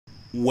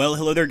Well,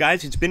 hello there,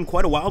 guys. It's been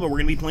quite a while, but we're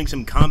going to be playing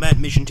some combat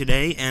mission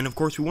today, and of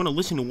course, we want to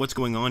listen to what's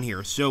going on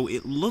here. So,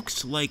 it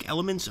looks like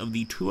elements of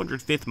the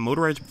 205th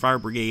Motorized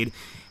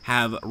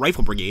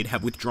Rifle Brigade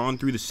have withdrawn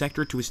through the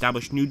sector to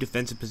establish new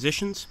defensive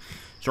positions.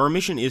 So, our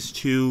mission is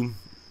to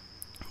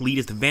lead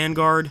as the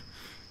vanguard,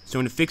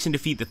 so to fix and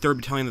defeat the 3rd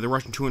Battalion of the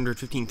Russian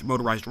 215th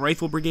Motorized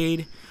Rifle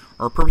Brigade.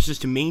 Our purpose is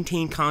to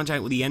maintain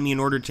contact with the enemy in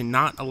order to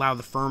not allow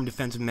the firm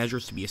defensive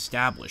measures to be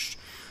established.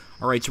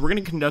 Alright, so we're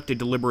going to conduct a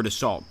deliberate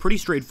assault. Pretty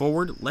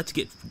straightforward. Let's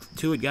get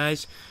to it,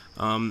 guys.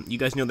 You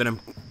guys know that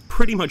I'm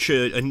pretty much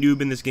a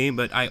noob in this game,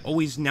 but I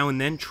always now and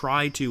then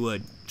try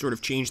to sort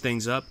of change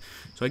things up.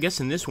 So I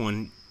guess in this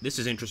one, this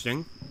is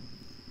interesting.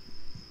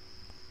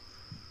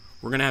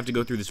 We're going to have to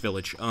go through this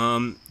village.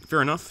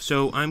 Fair enough.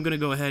 So I'm going to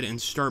go ahead and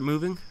start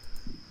moving.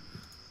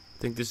 I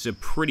think this is a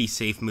pretty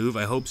safe move.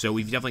 I hope so.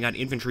 We've definitely got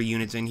infantry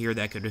units in here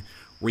that could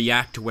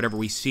react to whatever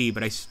we see,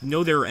 but I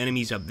know there are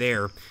enemies up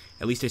there.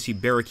 At least I see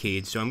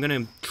barricades, so I'm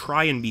going to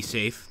try and be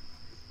safe.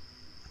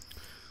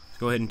 Let's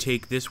go ahead and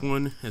take this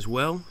one as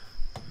well.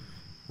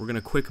 We're going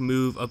to quick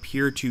move up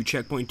here to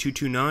checkpoint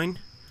 229,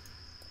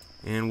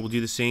 and we'll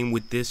do the same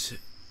with this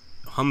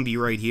Humvee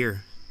right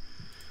here.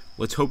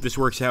 Let's hope this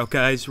works out,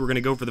 guys. We're going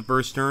to go for the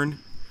first turn.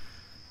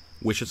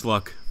 Wish us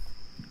luck.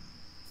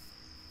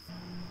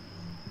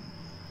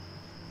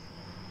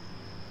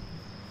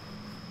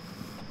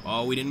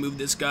 Oh, we didn't move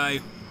this guy.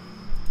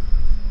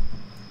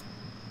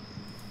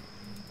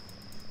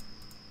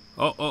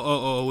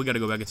 Oh, we gotta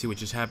go back and see what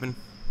just happened.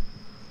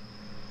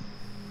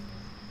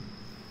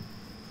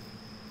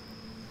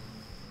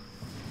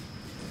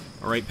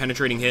 Alright,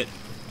 penetrating hit.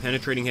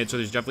 Penetrating hit, so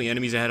there's definitely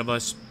enemies ahead of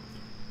us.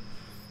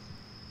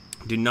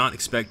 Did not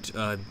expect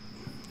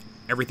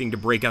everything to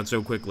break out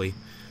so quickly.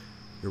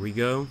 Here we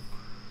go.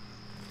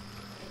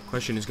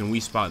 Question is, can we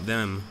spot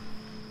them?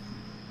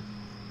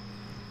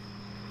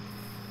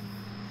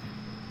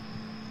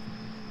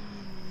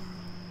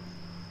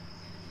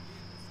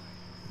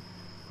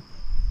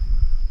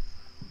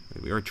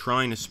 We are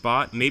trying to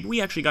spot. Maybe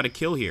we actually got a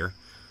kill here.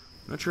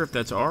 I'm not sure if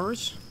that's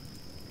ours.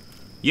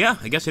 Yeah,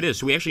 I guess it is.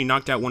 So we actually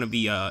knocked out one of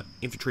the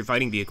infantry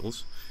fighting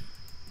vehicles.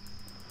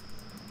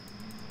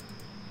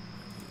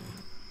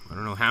 I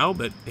don't know how,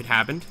 but it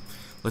happened.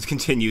 Let's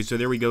continue. So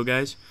there we go,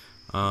 guys.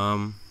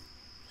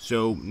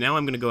 So now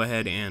I'm going to go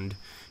ahead and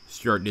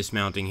start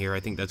dismounting here. I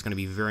think that's going to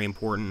be very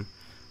important.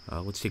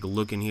 Let's take a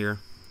look in here.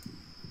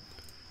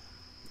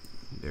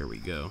 There we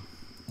go.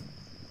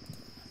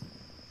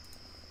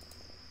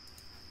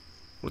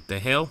 What the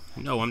hell?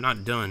 No, I'm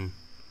not done.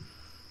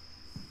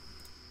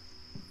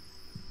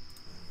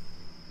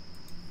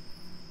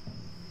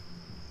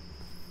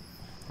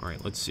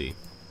 Alright, let's see.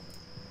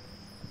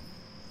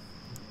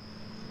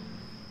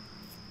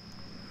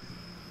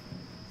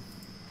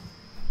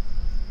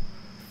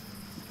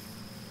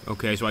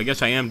 Okay, so I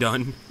guess I am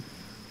done.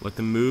 Let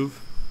them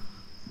move.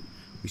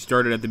 We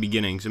started at the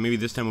beginning, so maybe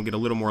this time we'll get a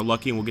little more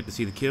lucky and we'll get to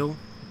see the kill.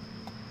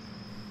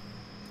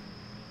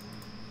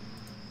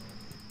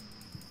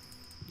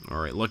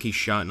 Alright, lucky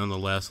shot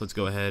nonetheless. Let's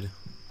go ahead.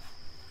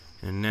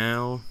 And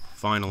now,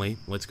 finally,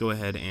 let's go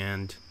ahead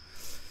and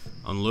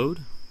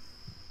unload.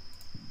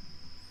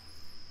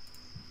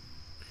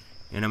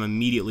 And I'm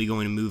immediately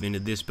going to move into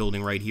this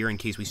building right here in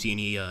case we see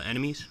any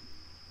enemies.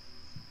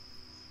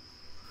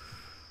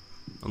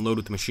 Unload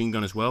with the machine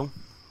gun as well.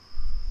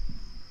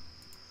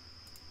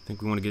 I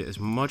think we want to get as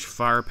much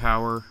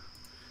firepower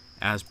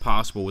as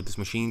possible with this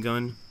machine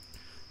gun.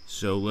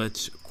 So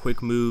let's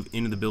quick move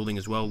into the building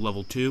as well,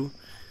 level 2.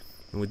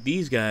 And with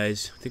these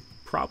guys, I think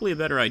probably a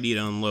better idea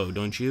to unload,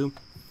 don't you?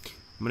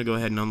 I'm going to go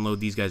ahead and unload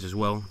these guys as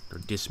well. Or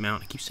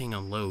dismount. I keep saying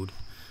unload.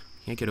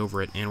 Can't get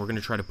over it. And we're going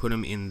to try to put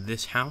them in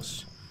this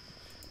house.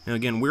 Now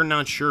again, we're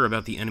not sure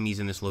about the enemies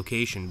in this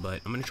location,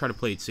 but I'm going to try to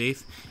play it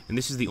safe. And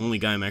this is the only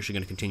guy I'm actually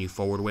going to continue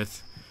forward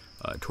with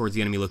towards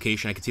the enemy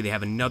location. I can see they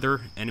have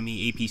another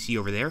enemy APC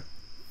over there.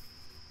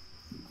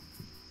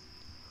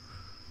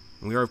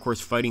 And we are, of course,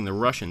 fighting the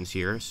Russians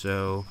here,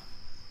 so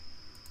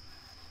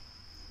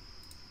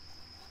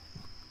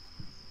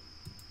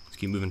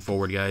keep moving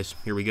forward, guys.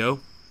 Here we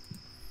go.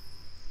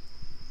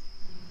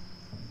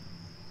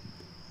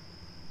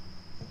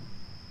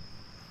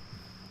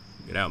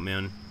 Get out,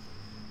 man.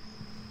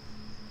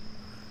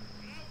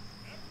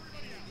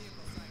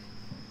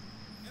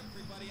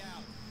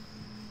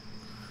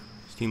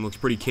 This team looks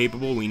pretty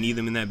capable. We need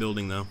them in that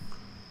building, though.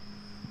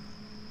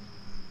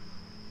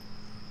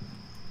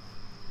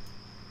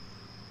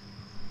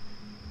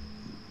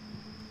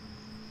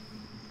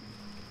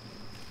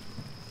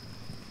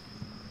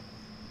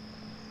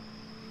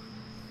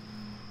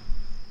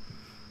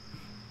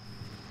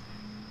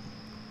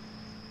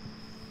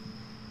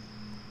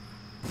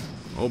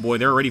 Oh boy,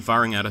 they're already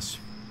firing at us.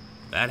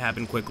 That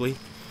happened quickly.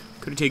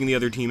 Could have taken the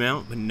other team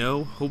out, but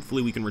no.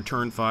 Hopefully we can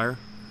return fire.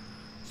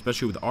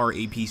 Especially with our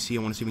APC.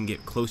 I want to see if we can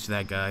get close to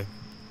that guy.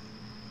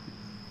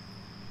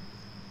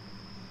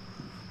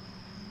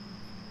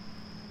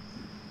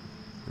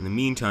 In the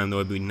meantime, though,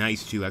 it'd be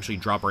nice to actually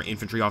drop our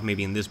infantry off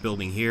maybe in this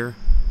building here.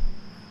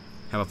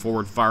 Have a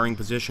forward firing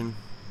position.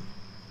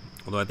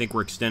 Although I think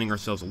we're extending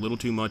ourselves a little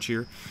too much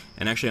here.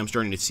 And actually, I'm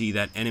starting to see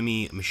that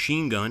enemy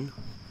machine gun.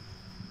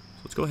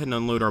 So let's go ahead and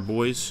unload our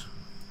boys.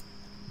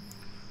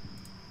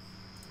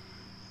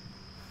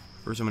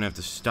 First, I'm going to have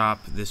to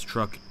stop this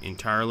truck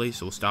entirely,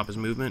 so we'll stop his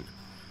movement.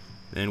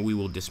 Then we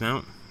will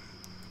dismount.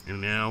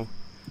 And now,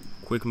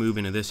 quick move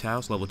into this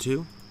house, level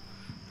 2.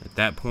 At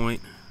that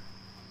point,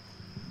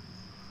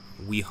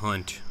 we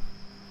hunt.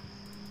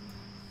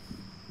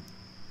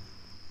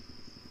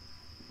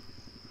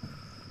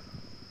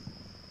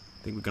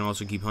 I think we can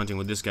also keep hunting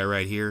with this guy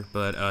right here,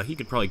 but he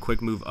could probably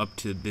quick move up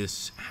to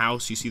this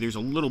house. You see there's a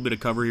little bit of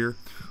cover here.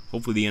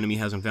 Hopefully the enemy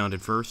hasn't found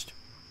it first.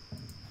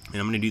 And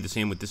I'm going to do the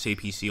same with this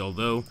APC,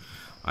 although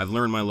I've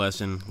learned my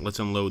lesson. Let's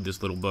unload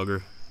this little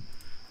bugger.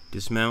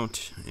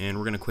 Dismount, and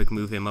we're going to quick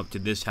move him up to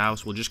this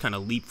house. We'll just kind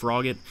of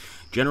leapfrog it.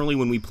 Generally,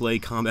 when we play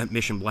Combat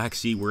Mission Black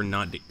Sea, we're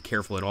not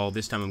careful at all.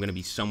 This time I'm going to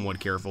be somewhat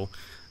careful.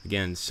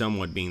 Again,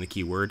 somewhat being the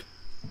key word.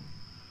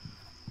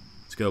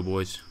 Let's go,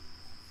 boys.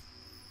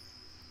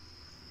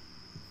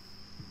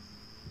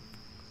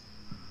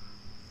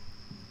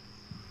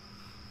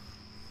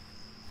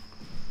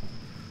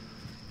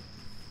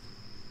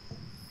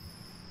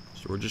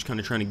 So we're just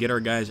kind of trying to get our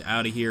guys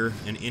out of here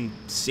and in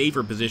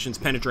safer positions,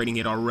 penetrating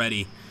it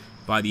already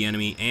by the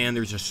enemy. And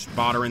there's a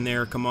spotter in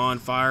there. Come on,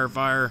 fire,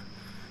 fire.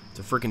 It's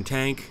a freaking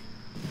tank.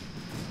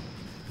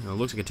 No, it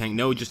looks like a tank.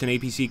 No, just an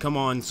APC. Come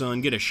on,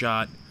 son, get a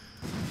shot.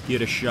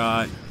 Get a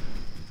shot.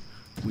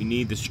 We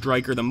need the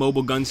striker, the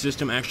mobile gun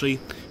system. Actually,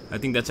 I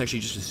think that's actually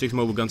just a 6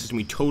 mobile gun system.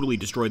 We totally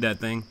destroyed that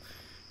thing.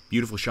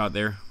 Beautiful shot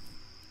there.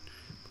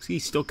 Looks like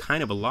he's still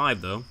kind of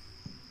alive, though.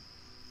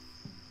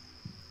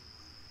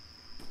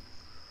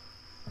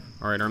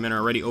 Alright, our men are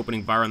already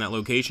opening fire on that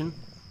location.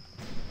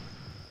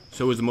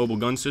 So is the mobile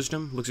gun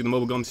system. Looks like the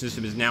mobile gun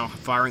system is now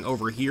firing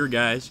over here,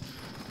 guys,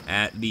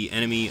 at the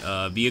enemy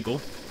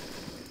vehicle.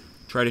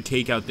 Try to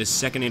take out this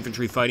 2nd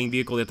infantry fighting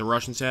vehicle that the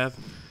Russians have.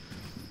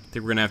 I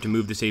think we're going to have to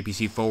move this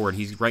APC forward.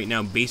 He's right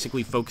now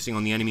basically focusing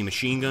on the enemy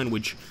machine gun,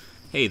 which,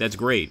 hey, that's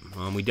great.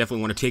 We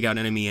definitely want to take out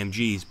enemy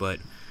MGs, but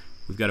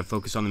we've got to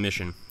focus on the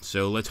mission.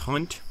 So let's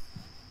hunt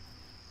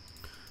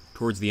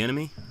towards the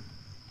enemy.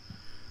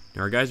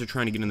 Now, our guys are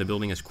trying to get in the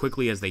building as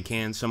quickly as they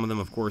can. Some of them,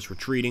 of course,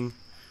 retreating.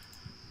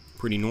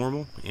 Pretty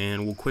normal.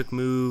 And we'll quick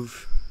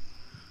move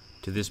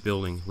to this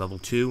building, level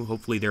 2.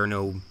 Hopefully there are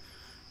no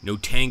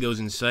tangos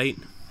in sight.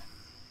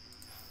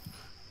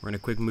 We're going to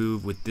quick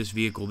move with this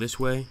vehicle this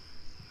way.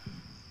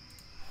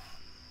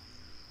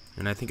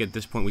 And I think at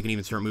this point we can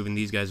even start moving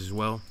these guys as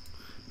well.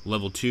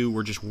 Level 2,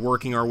 we're just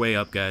working our way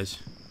up, guys.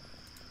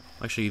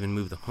 I'll actually even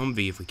move the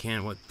Humvee if we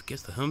can. What? I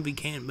guess the Humvee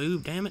can't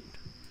move, damn it.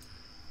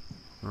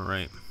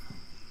 Alright.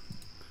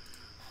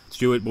 Let's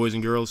do it, boys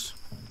and girls.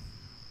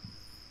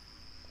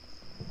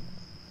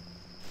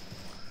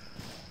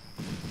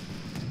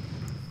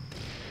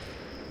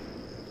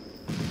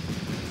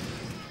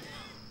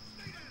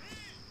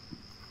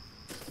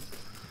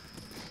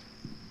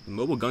 The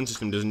mobile gun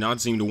system does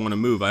not seem to want to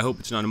move. I hope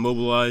it's not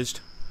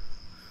immobilized.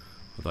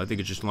 Although I think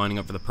it's just lining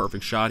up for the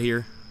perfect shot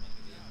here.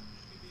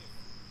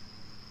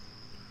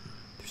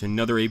 There's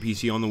another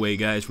APC on the way,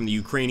 guys, from the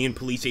Ukrainian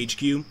Police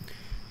HQ.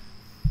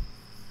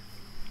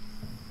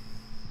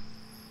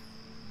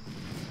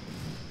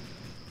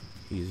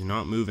 He's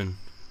not moving.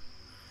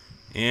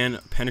 And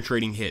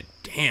penetrating hit.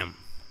 Damn.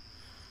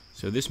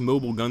 So this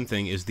mobile gun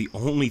thing is the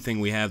only thing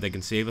we have that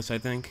can save us, I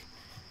think.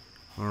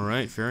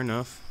 Alright, fair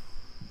enough.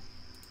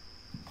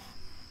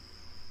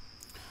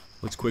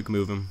 Let's quick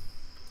move him.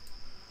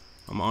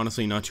 I'm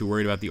honestly not too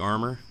worried about the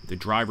armor. The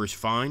driver's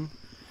fine.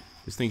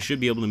 This thing should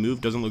be able to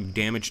move. Doesn't look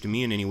damaged to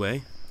me in any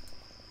way.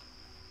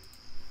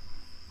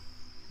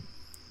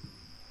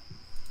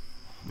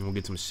 And we'll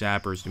get some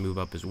sappers to move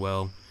up as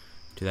well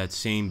to that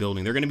same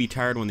building. They're going to be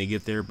tired when they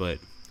get there, but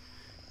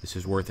this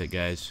is worth it,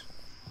 guys.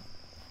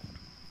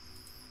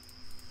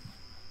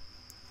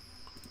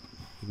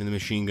 Even the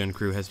machine gun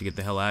crew has to get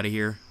the hell out of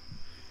here.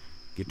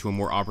 Get to a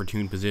more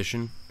opportune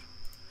position.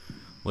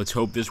 Let's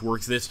hope this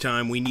works this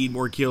time. We need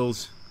more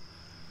kills.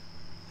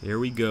 There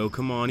we go.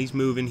 Come on, he's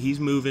moving. He's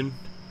moving.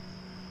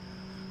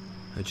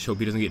 I just hope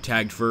he doesn't get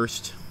tagged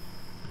first.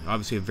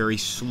 Obviously a very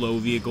slow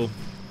vehicle.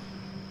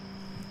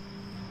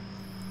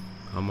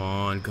 Come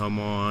on, come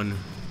on.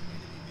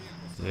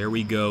 There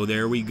we go,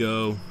 there we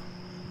go.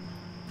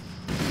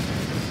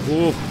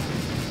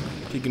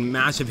 Oh, taking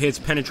massive hits,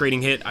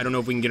 penetrating hit. I don't know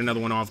if we can get another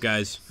one off,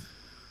 guys.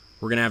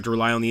 We're going to have to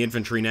rely on the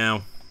infantry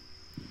now.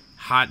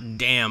 Hot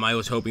damn, I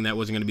was hoping that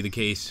wasn't going to be the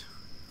case.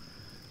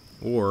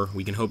 Or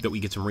we can hope that we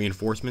get some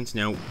reinforcements.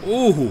 Now,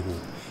 oh,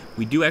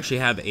 we do actually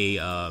have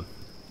a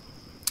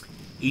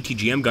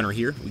ATGM gunner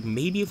here.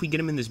 Maybe if we get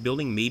him in this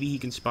building, maybe he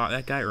can spot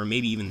that guy, or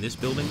maybe even this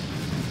building.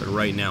 But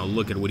right now,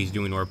 look at what he's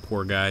doing to our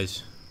poor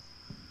guys.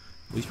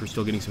 At least we're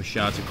still getting some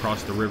shots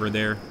across the river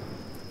there.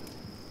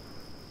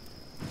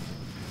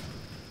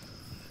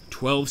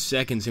 12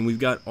 seconds, and we've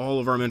got all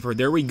of our men forward.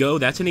 There we go.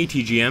 That's an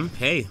ATGM.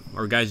 Hey,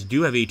 our guys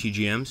do have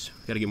ATGMs.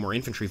 Got to get more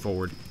infantry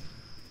forward.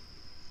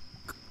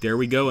 There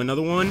we go.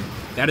 Another one.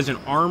 That is an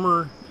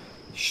armor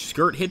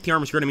Skirt hit the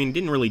armor skirt. I mean, it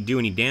didn't really do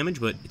any damage,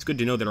 but it's good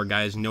to know that our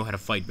guys know how to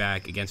fight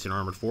back against an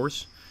armored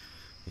force.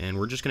 And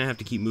we're just going to have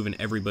to keep moving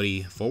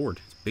everybody forward.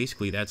 It's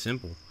basically that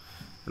simple.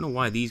 I don't know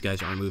why these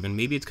guys aren't moving.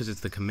 Maybe it's because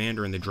it's the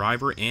commander and the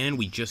driver, and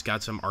we just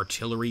got some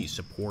artillery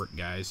support,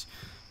 guys.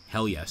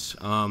 Hell yes.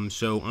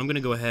 So I'm going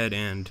to go ahead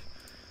and...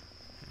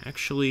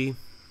 Actually,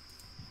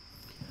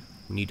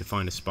 we need to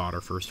find a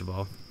spotter, first of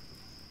all.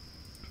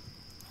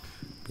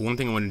 But one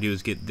thing I want to do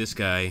is get this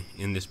guy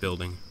in this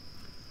building.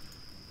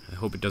 I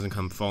hope it doesn't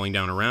come falling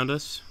down around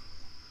us.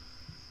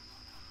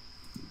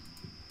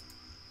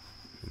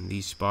 And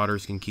these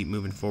spotters can keep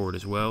moving forward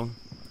as well.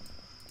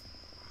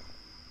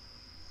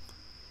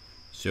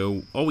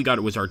 So, all we got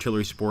was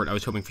artillery support. I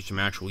was hoping for some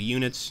actual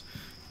units.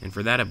 And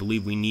for that, I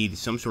believe we need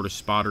some sort of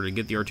spotter to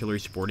get the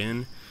artillery support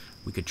in.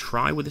 We could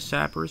try with the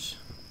sappers.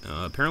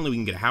 Apparently we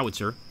can get a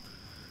howitzer.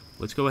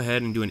 Let's go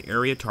ahead and do an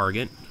area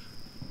target.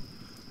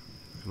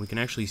 And we can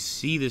actually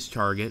see this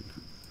target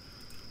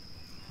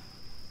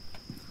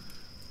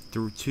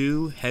through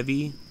two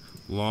heavy,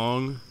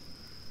 long...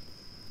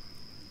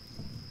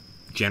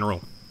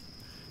 General.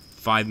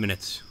 5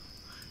 minutes.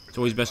 It's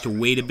always best to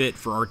wait a bit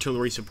for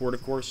artillery support,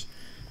 of course.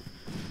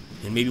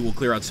 And maybe we'll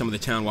clear out some of the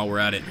town while we're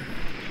at it.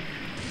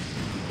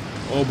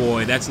 Oh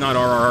boy, that's not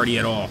our arty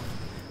at all.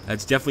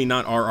 That's definitely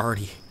not our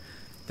arty.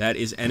 That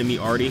is enemy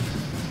arty.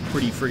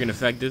 Pretty friggin'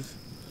 effective.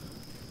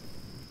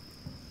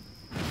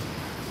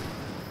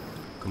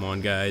 Come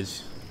on,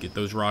 guys. Get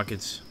those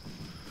rockets.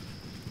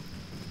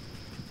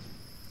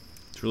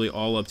 It's really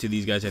all up to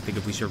these guys, I think,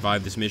 if we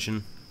survive this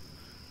mission.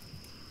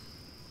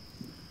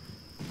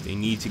 They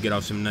need to get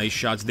off some nice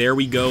shots. There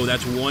we go.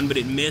 That's one, but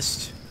it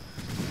missed.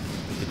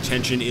 The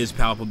tension is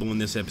palpable in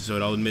this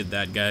episode. I'll admit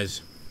that,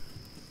 guys.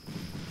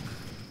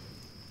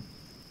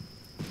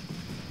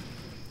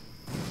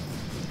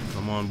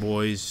 Come on,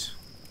 boys.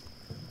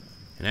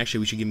 And actually,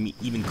 we should get him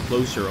even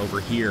closer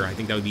over here. I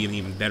think that would be an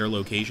even better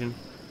location.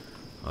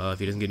 If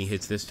he doesn't get any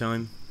hits this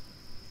time.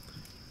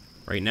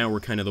 Right now, we're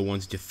kind of the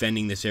ones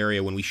defending this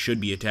area when we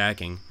should be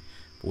attacking.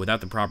 But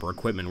without the proper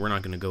equipment, we're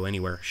not going to go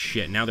anywhere.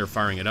 Shit, now they're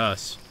firing at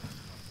us.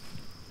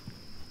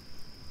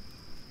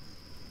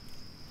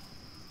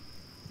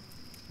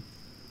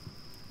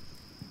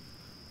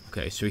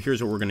 Okay, so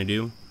here's what we're going to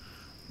do.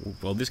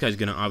 Well, this guy's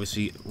going to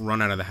obviously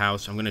run out of the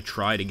house. I'm going to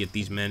try to get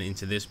these men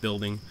into this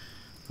building,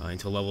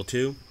 into level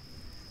 2.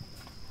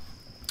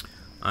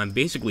 I'm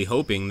basically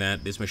hoping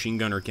that this machine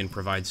gunner can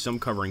provide some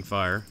covering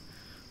fire.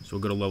 So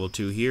we'll go to level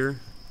 2 here.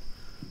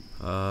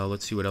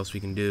 Let's see what else we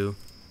can do.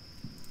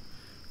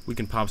 We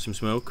can pop some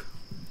smoke.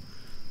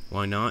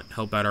 Why not?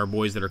 Help out our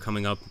boys that are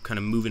coming up, kind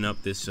of moving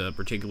up this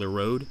particular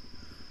road.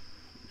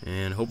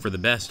 And hope for the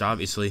best,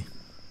 obviously.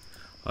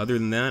 Other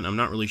than that, I'm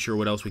not really sure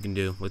what else we can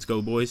do. Let's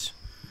go, boys.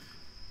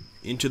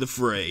 Into the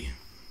fray.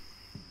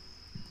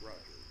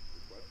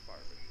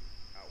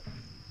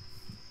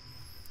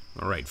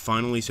 Alright,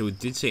 finally, so it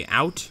did say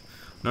out.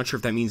 I'm not sure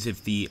if that means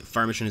if the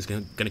fire mission is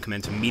going to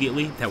commence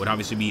immediately. That would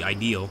obviously be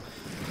ideal,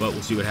 but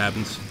we'll see what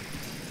happens.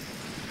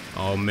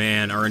 Oh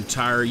man, our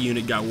entire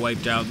unit got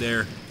wiped out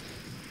there.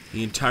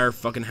 The entire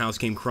fucking house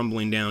came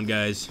crumbling down,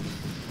 guys.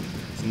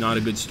 It's not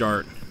a good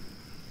start.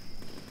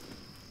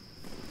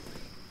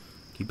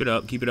 Keep it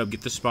up, keep it up.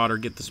 Get the spotter,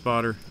 get the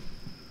spotter.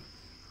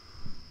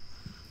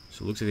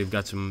 So it looks like they've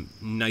got some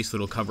nice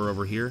little cover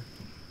over here.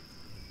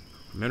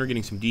 Men are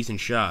getting some decent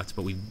shots,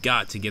 but we've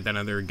got to get that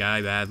other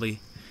guy badly.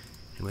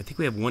 And I think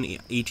we have one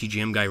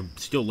ATGM guy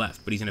still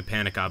left, but he's in a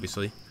panic,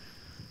 obviously.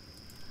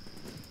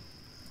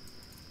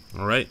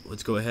 Alright,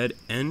 let's go ahead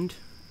and...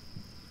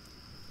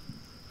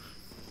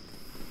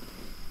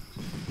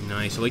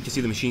 Nice. I like to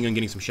see the machine gun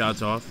getting some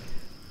shots off.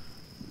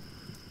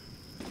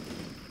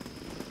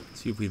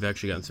 Let's see if we've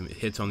actually gotten some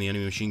hits on the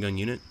enemy machine gun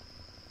unit.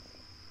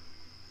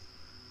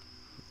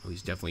 Oh,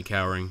 he's definitely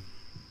cowering.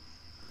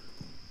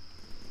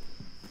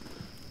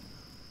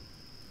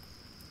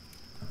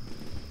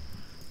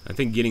 I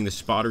think getting the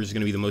spotters is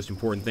going to be the most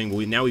important thing.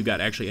 But now we've got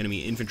actually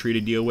enemy infantry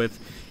to deal with.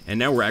 And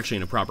now we're actually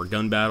in a proper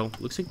gun battle.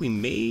 Looks like we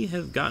may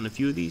have gotten a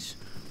few of these.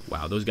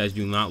 Wow, those guys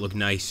do not look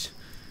nice.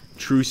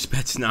 True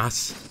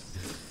Spetsnaz.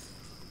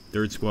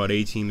 3rd Squad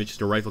A team. It's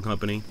just a rifle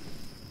company.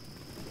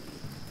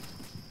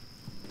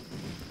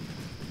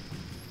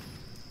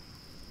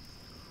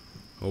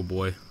 Oh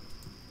boy.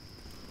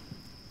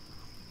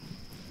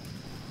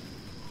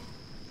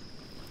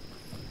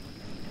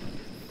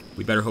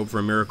 We better hope for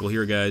a miracle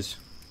here, guys.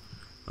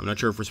 I'm not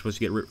sure if we're supposed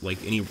to get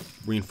like any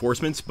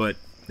reinforcements, but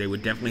they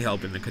would definitely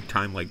help in a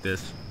time like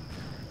this.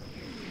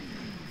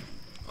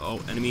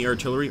 Oh, enemy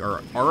artillery,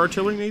 or our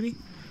artillery maybe?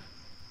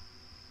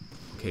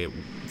 Okay,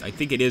 I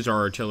think it is our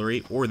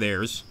artillery or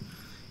theirs.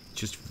 It's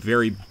just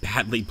very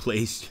badly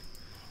placed.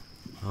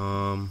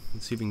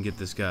 Let's see if we can get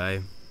this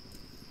guy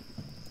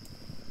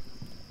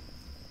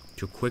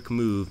to a quick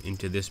move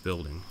into this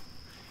building.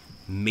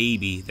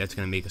 Maybe that's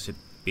going to make us a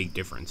big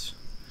difference.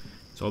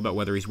 It's all about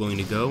whether he's willing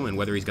to go and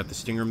whether he's got the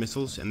Stinger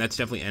missiles, and that's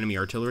definitely enemy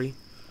artillery.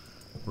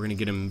 We're going to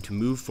get him to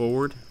move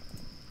forward.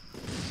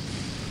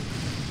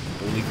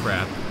 Holy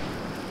crap.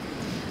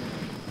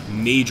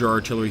 major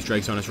artillery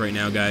strikes on us right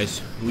now,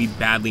 guys. We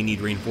badly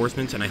need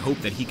reinforcements, and I hope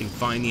that he can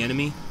find the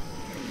enemy.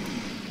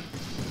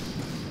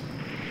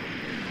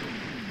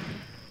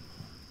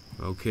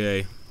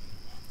 Okay.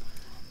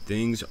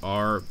 Things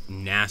are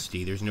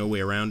nasty. There's no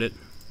way around it.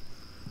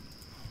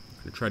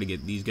 I'm going to try to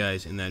get these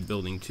guys in that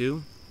building,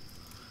 too.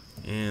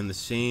 And the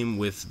same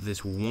with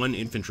this one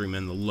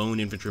infantryman, the lone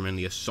infantryman,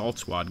 the assault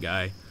squad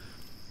guy.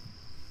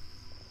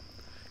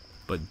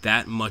 But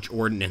that much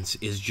ordnance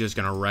is just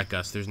going to wreck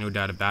us. There's no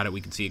doubt about it. We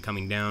can see it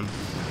coming down.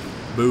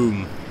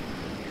 Boom.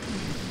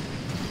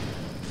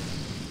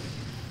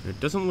 It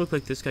doesn't look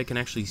like this guy can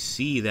actually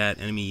see that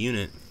enemy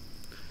unit.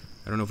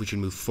 I don't know if we should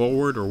move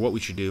forward or what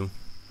we should do.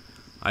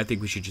 I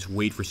think we should just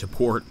wait for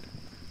support.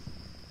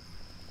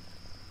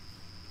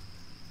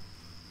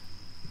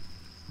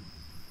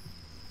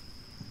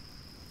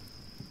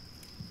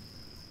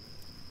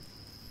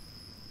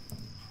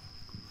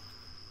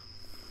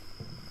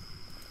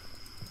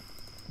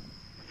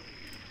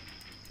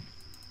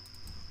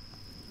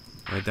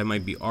 Alright, that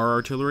might be our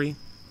artillery.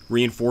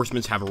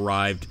 Reinforcements have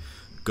arrived.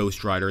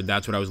 Ghost Rider,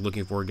 that's what I was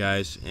looking for,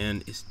 guys.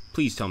 And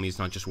please tell me it's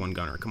not just one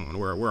gunner. Come on,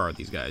 where are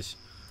these guys?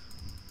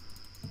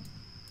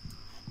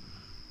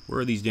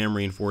 Where are these damn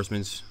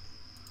reinforcements?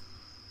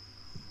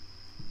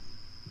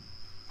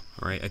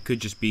 Alright, it could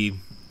just be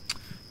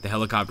the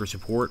helicopter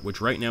support, which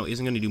right now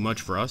isn't going to do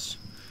much for us.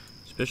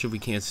 Especially if we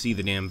can't see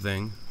the damn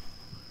thing.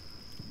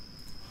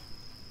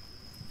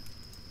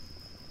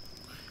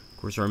 Of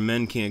course, our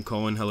men can't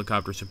call in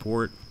helicopter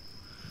support.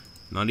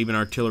 Not even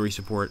artillery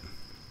support.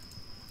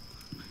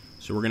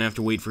 So we're going to have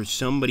to wait for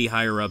somebody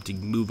higher up to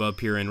move up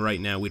here, and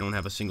right now we don't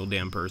have a single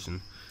damn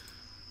person.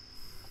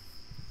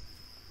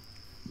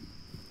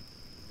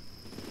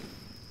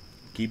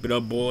 Keep it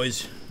up,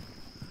 boys.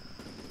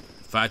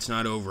 Fight's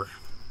not over.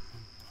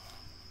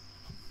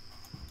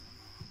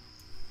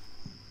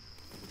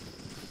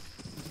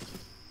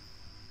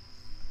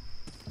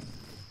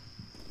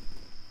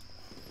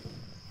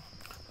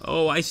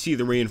 Oh, I see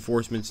the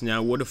reinforcements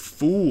now. What a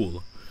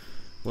fool.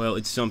 Well,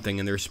 it's something,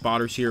 and there's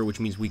spotters here, which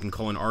means we can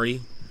call in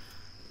Artie.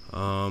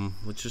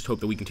 Let's just hope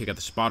that we can take out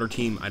the spotter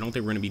team. I don't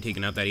think we're going to be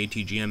taking out that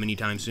ATGM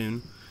anytime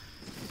soon,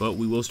 but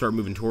we will start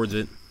moving towards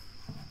it.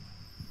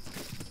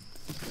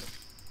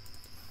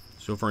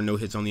 So far, no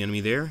hits on the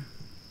enemy there.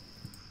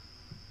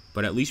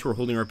 But at least we're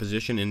holding our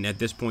position, and at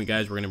this point,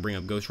 guys, we're going to bring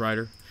up Ghost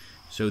Rider.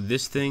 So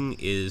this thing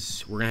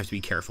is, we're going to have to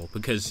be careful,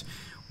 because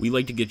we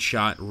like to get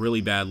shot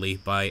really badly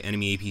by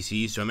enemy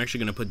APCs, so I'm actually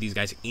going to put these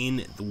guys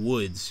in the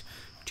woods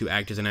to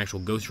act as an actual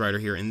Ghost Rider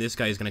here, and this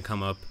guy is going to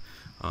come up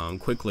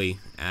quickly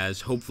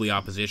as hopefully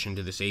opposition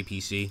to this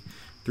APC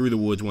through the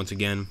woods once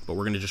again, but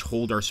we're going to just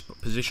hold our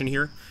position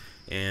here,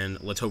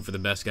 and let's hope for the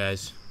best,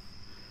 guys.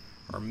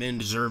 Our men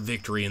deserve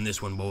victory in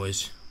this one,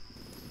 boys.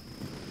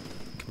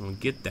 Come on,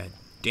 get that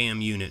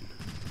damn unit.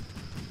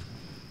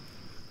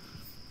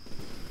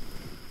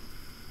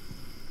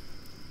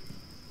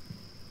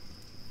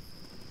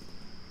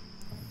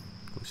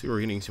 Looks like we're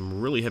getting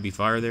some really heavy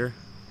fire there.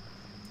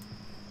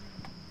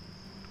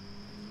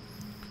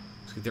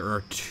 Looks like there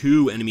are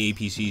 2 enemy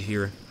APCs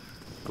here.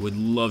 I would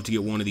love to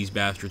get one of these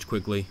bastards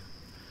quickly.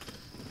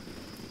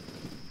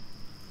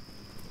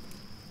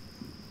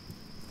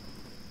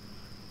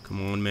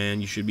 Come on,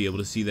 man. You should be able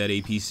to see that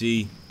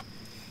APC.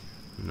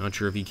 I'm not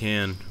sure if he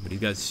can, but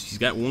he's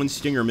got 1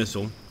 Stinger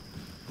missile.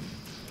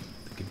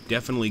 That could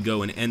definitely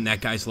go and end that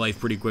guy's life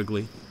pretty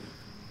quickly.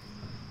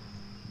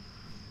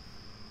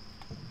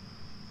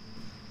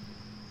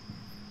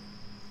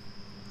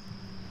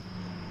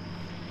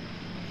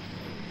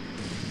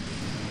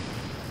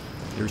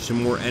 There's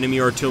some more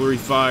enemy artillery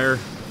fire.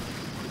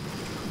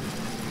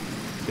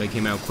 This guy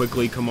came out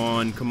quickly. Come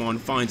on, come on,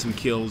 find some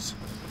kills.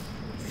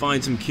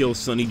 Find some kills,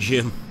 Sonny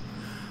Jim.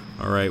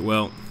 Alright,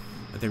 well,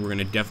 I think we're going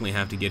to definitely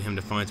have to get him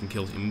to find some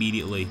kills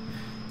immediately.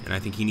 And I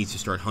think he needs to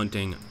start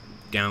hunting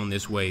down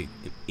this way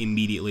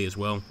immediately as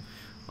well.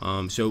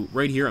 So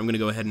right here, I'm going to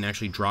go ahead and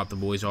actually drop the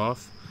boys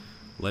off.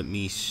 Let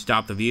me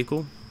stop the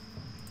vehicle.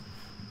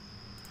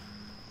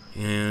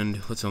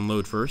 And let's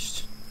unload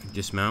first.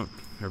 Dismount,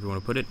 however you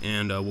want to put it.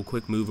 And we'll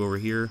quick move over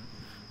here.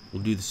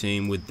 We'll do the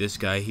same with this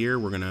guy here.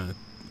 We're going to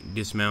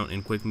dismount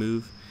and quick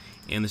move.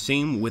 And the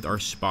same with our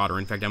spotter.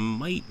 In fact, I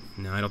might...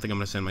 No, I don't think I'm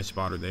going to send my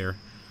spotter there.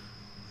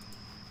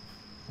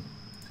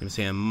 I was going to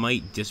say I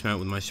might dismount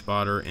with my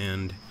spotter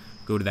and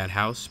go to that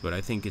house, but I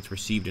think it's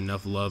received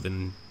enough love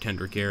and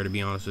tender care, to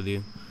be honest with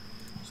you.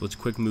 So let's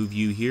quick move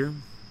you here.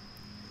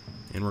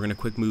 And we're going to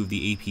quick move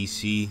the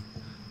APC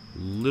a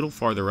little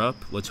farther up.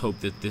 Let's hope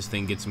that this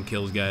thing gets some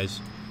kills, guys.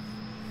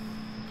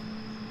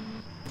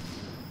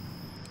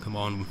 Come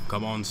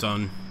on,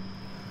 son.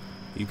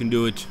 You can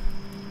do it.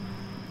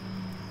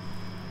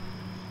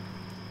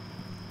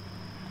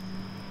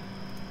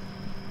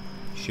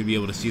 Should be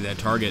able to see that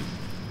target.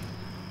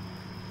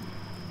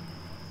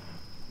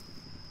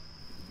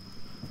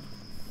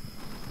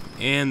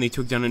 And they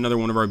took down another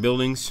one of our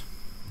buildings.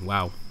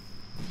 Wow.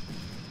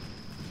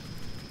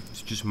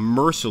 It's just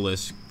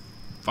merciless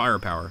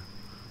firepower.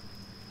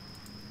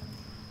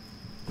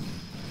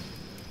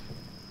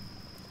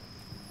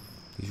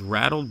 These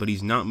rattled, but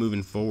he's not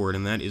moving forward,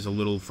 and that is a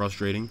little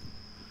frustrating.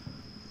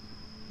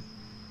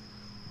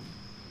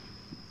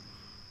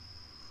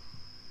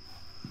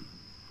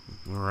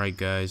 Alright,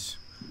 guys.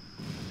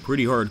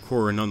 Pretty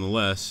hardcore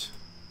nonetheless.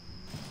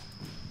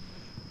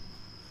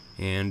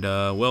 And,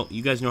 well,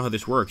 you guys know how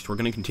this works. We're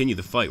going to continue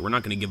the fight. We're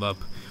not going to give up.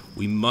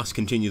 We must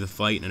continue the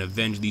fight and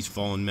avenge these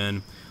fallen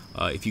men.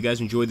 If you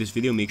guys enjoyed this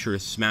video, make sure to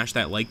smash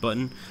that like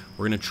button.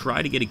 We're going to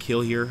try to get a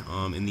kill here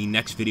in the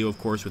next video, of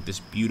course, with this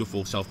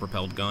beautiful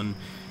self-propelled gun.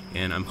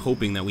 And I'm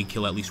hoping that we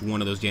kill at least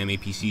one of those damn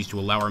APCs to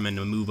allow our men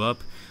to move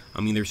up.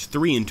 I mean, there's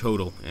 3 in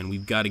total, and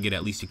we've got to get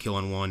at least a kill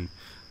on 1.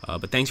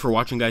 But thanks for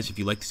watching, guys. If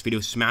you like this video,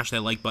 smash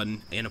that like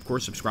button, and of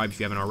course subscribe if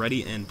you haven't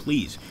already, and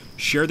please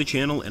share the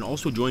channel and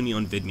also join me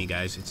on VidMe,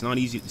 guys. It's not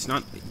easy. It's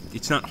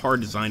not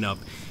hard to sign up.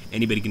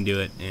 Anybody can do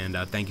it, and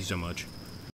thank you so much.